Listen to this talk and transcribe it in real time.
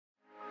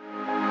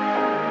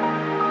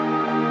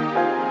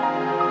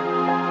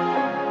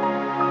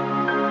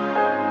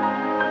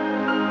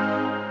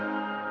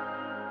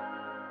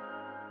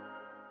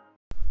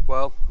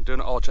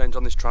oil change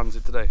on this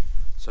Transit today,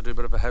 so I do a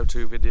bit of a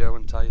how-to video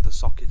and tell you the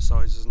socket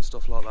sizes and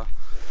stuff like that.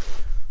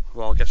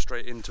 Well, I'll get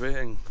straight into it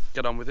and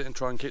get on with it and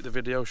try and keep the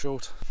video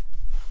short.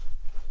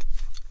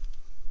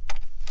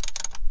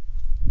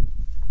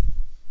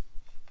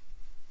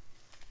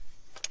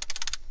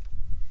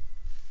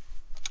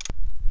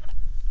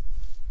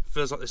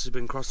 Feels like this has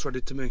been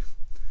cross-threaded to me,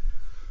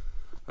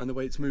 and the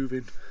way it's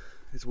moving,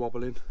 it's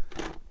wobbling.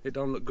 It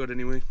don't look good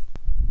anyway.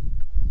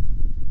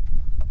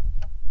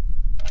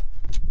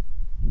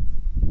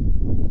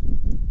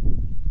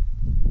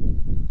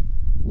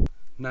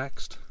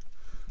 Next,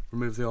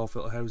 remove the oil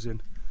filter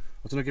housing.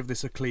 I'm going to give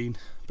this a clean,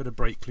 bit of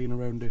brake clean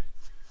around it.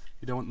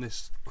 You don't want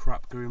this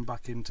crap going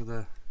back into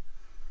the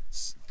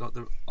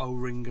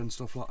O-ring and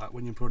stuff like that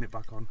when you're putting it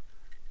back on.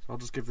 So I'll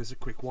just give this a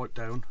quick wipe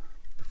down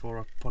before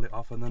I pull it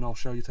off, and then I'll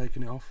show you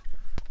taking it off.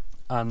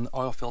 And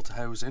oil filter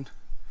housing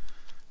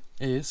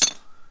is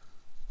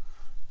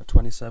a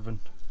 27.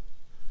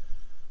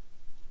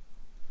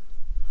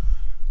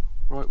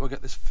 Right, we'll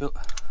get this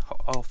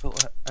oil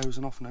filter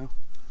housing off now.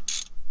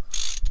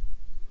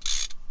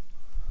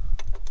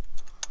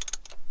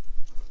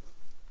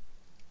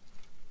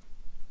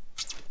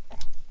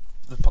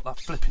 They've put that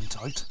flipping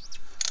tight.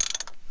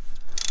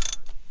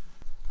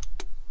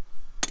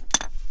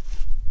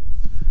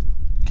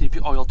 Keep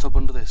your oil tub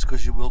under this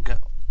because you will get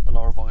a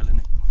lot of oil in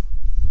it.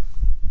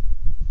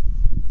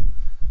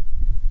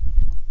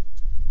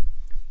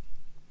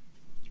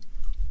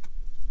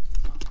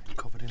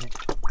 Covered in it.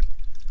 Oh,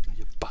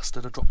 you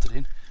bastard, I dropped it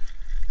in.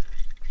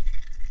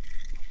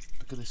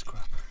 Look at this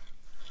crap.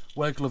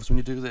 Wear gloves when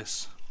you do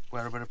this.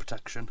 Wear a bit of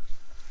protection.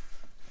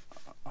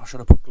 I should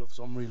have put gloves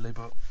on really,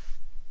 but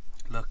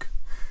look.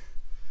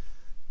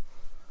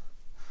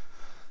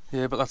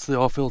 Yeah, but that's the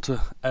oil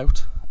filter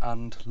out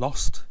and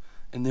lost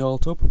in the oil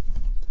tub.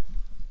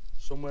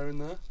 Somewhere in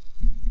there.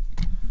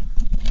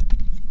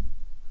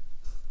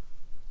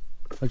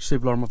 Like you see a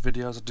lot of my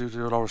videos, I do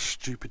a lot of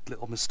stupid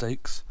little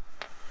mistakes.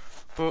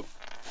 But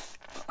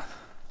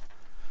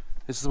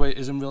this is the way it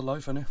is in real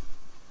life, isn't it?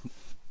 There's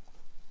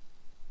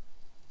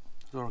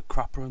a lot of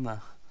crap around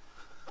there.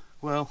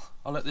 Well,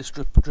 I'll let this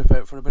drip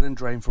out for a bit and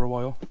drain for a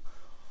while.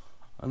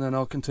 And then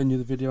I'll continue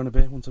the video in a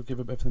bit once I've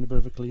given everything a bit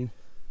of a clean.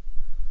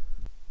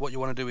 What you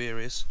want to do here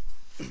is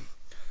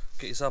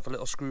get yourself a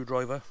little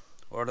screwdriver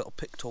or a little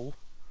pick tool.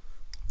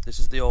 This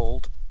is the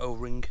old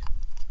O-ring.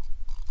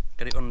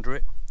 Get it under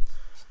it,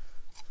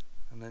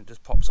 and then it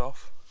just pops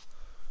off.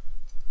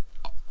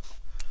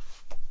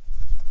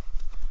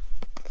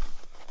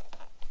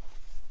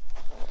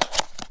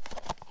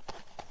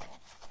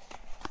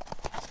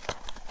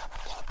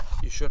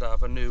 You should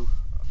have a new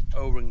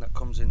O-ring that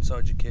comes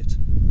inside your kit.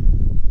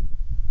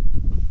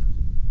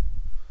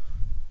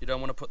 You don't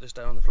want to put this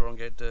down on the floor and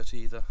get it dirty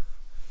either.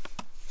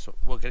 So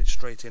we'll get it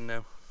straight in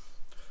now.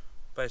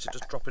 Basically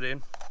just drop it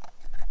in.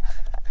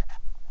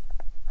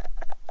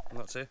 And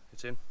that's it,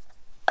 it's in.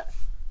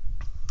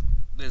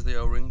 There's the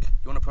O-ring.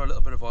 You want to put a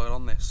little bit of oil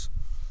on this.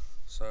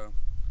 So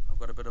I've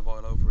got a bit of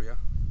oil over here.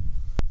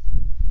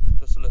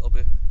 Just a little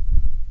bit.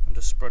 And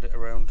just spread it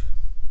around.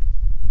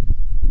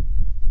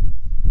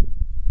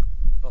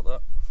 Like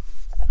that.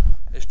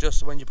 It's just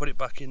so when you put it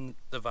back in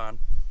the van,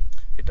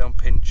 it don't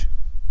pinch.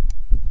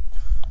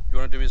 What you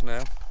want to do is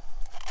now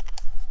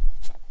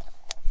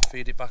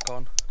feed it back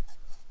on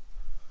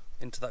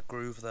into that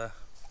groove there,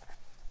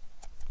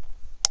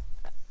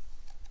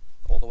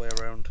 all the way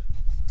around,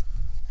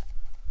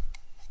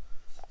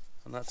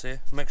 and that's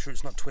it. Make sure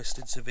it's not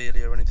twisted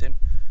severely or anything,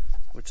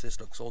 which this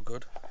looks all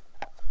good,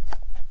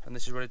 and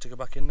this is ready to go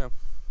back in now.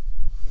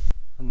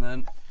 And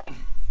then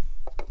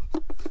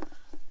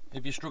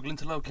if you're struggling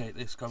to locate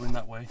this going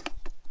that way,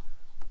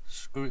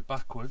 screw it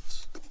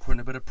backwards, putting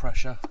a bit of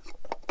pressure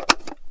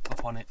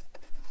up on it.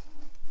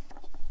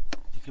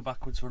 Kick it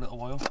backwards for a little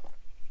while.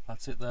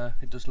 That's it there,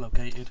 it just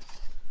located.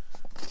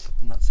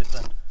 And that's it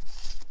then.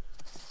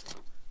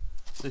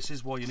 This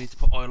is why you need to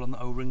put oil on the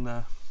O-ring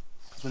there.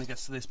 Because when it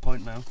gets to this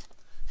point now,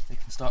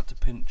 it can start to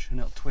pinch and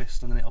it'll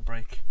twist and then it'll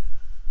break.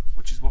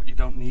 Which is what you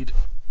don't need.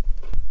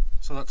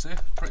 So that's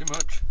it, pretty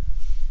much.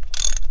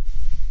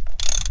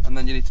 And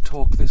then you need to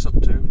torque this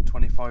up to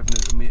 25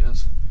 Newton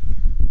meters.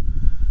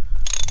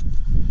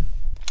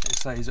 It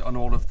says it on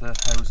all of the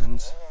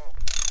housings.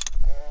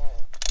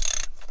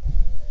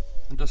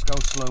 And just go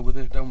slow with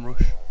it, don't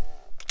rush.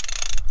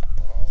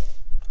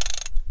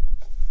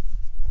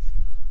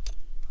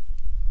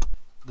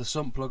 The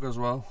sump plug as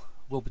well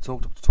will be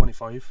torqued up to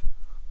 25,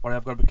 but I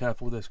have got to be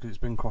careful with this because it's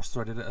been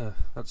cross-threaded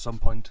at some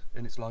point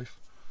in its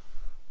life.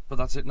 But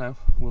that's it now.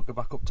 We'll go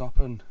back up top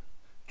and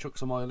chuck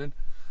some oil in.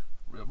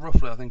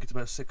 Roughly I think it's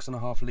about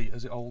 6.5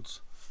 litres it holds,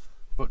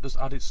 but just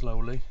add it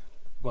slowly.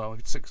 Well,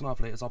 if it's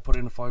 6.5 litres, I'll put it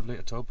in a 5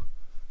 litre tub,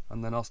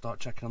 and then I'll start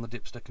checking on the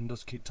dipstick and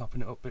just keep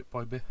topping it up bit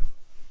by bit.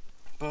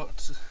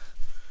 But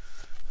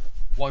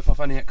wipe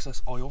off any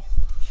excess oil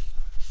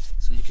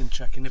so you can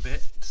check in a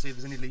bit to see if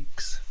there's any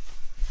leaks.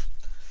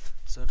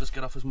 So just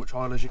get off as much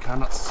oil as you can.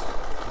 That's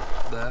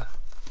there.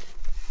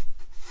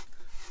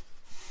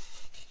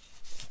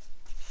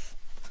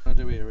 What I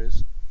do here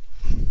is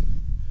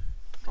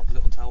drop a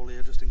little tap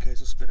just in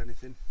case I spit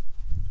anything.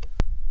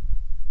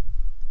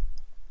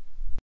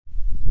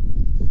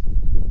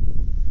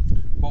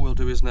 What we'll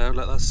do is now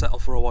let that settle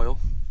for a while,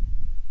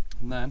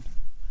 and then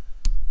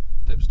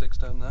dipstick's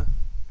down there.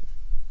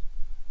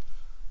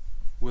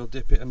 We'll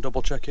dip it and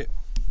double check it.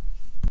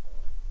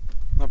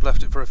 I've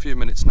left it for a few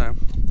minutes now,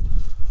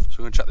 so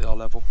we're going to check the oil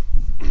level.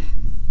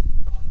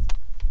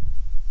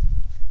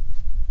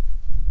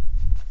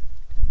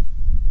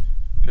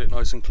 Get it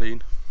nice and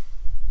clean.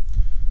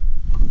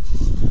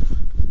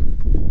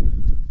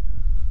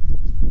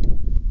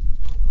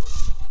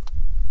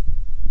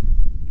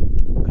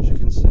 As you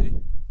can see,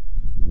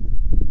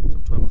 it's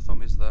up to where my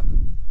thumb is there.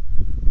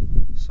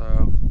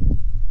 So,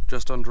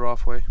 just under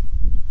halfway.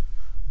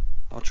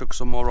 I'll chuck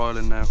some more oil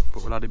in now,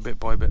 but we'll add it bit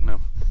by bit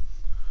now.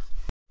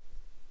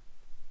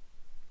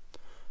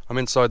 I'm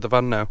inside the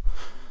van now.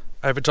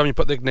 Every time you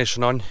put the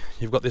ignition on,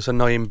 you've got this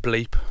annoying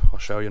bleep. I'll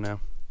show you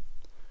now.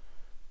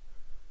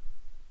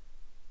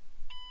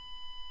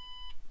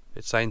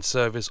 It's saying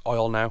service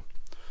oil now.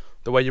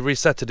 The way you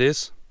reset it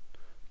is,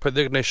 put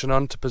the ignition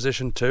on to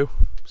position 2,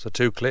 so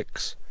 2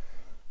 clicks.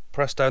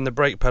 Press down the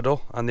brake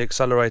pedal and the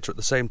accelerator at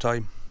the same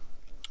time,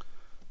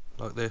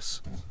 like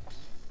this,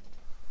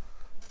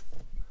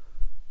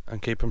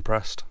 and keep them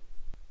pressed.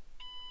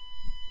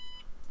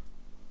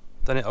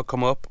 Then it'll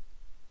come up,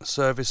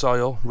 service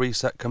oil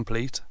reset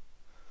complete.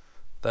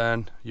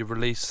 Then you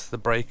release the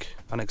brake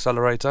and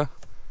accelerator,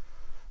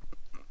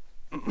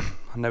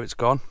 and now it's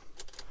gone.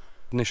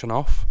 Ignition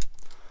off.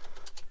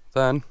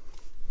 Then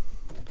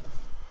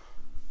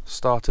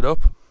start it up,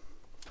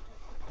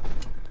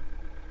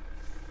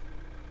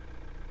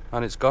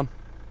 and it's gone.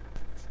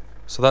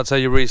 So that's how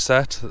you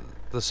reset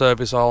the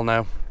service oil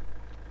now.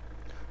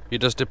 You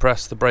just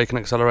depress the brake and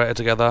accelerator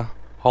together,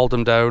 hold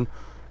them down,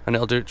 and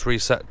it'll do its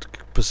reset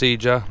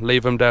procedure.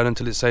 Leave them down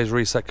until it says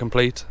reset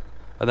complete,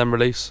 and then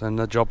release, and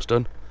the job's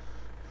done.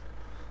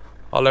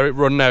 I'll let it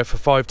run now for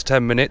 5 to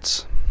 10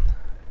 minutes.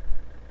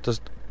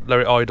 Just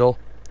let it idle.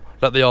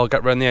 Let the oil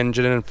get round the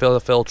engine and fill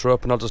the filter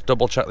up, and I'll just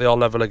double check the oil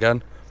level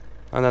again,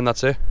 and then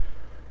that's it.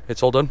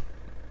 It's all done.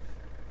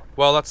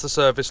 Well, that's the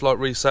service light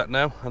reset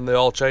now, and the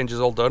oil change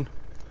is all done.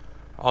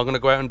 I'm going to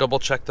go out and double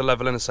check the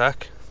level in a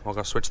sec. I'm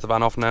going to switch the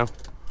van off now.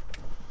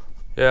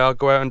 Yeah, I'll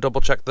go out and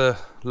double check the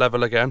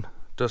level again,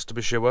 just to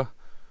be sure.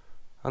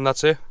 And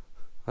that's it.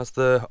 That's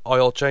the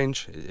oil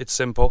change. It's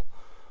simple.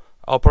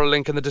 I'll put a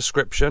link in the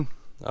description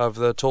of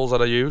the tools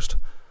that I used.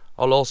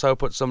 I'll also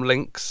put some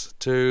links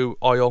to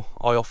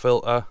oil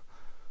filter,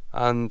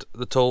 and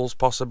the tools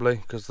possibly,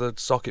 because the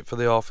socket for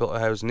the oil filter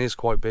housing is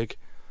quite big.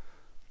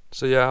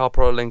 So yeah, I'll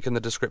put a link in the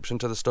description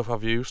to the stuff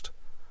I've used.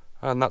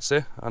 And that's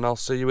it, and I'll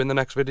see you in the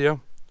next video.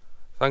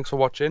 Thanks for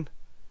watching.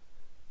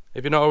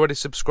 If you're not already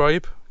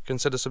subscribed,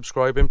 consider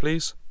subscribing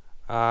please.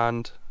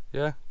 And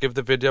yeah, give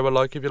the video a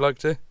like if you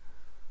liked it.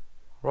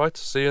 Right,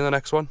 see you in the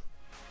next one.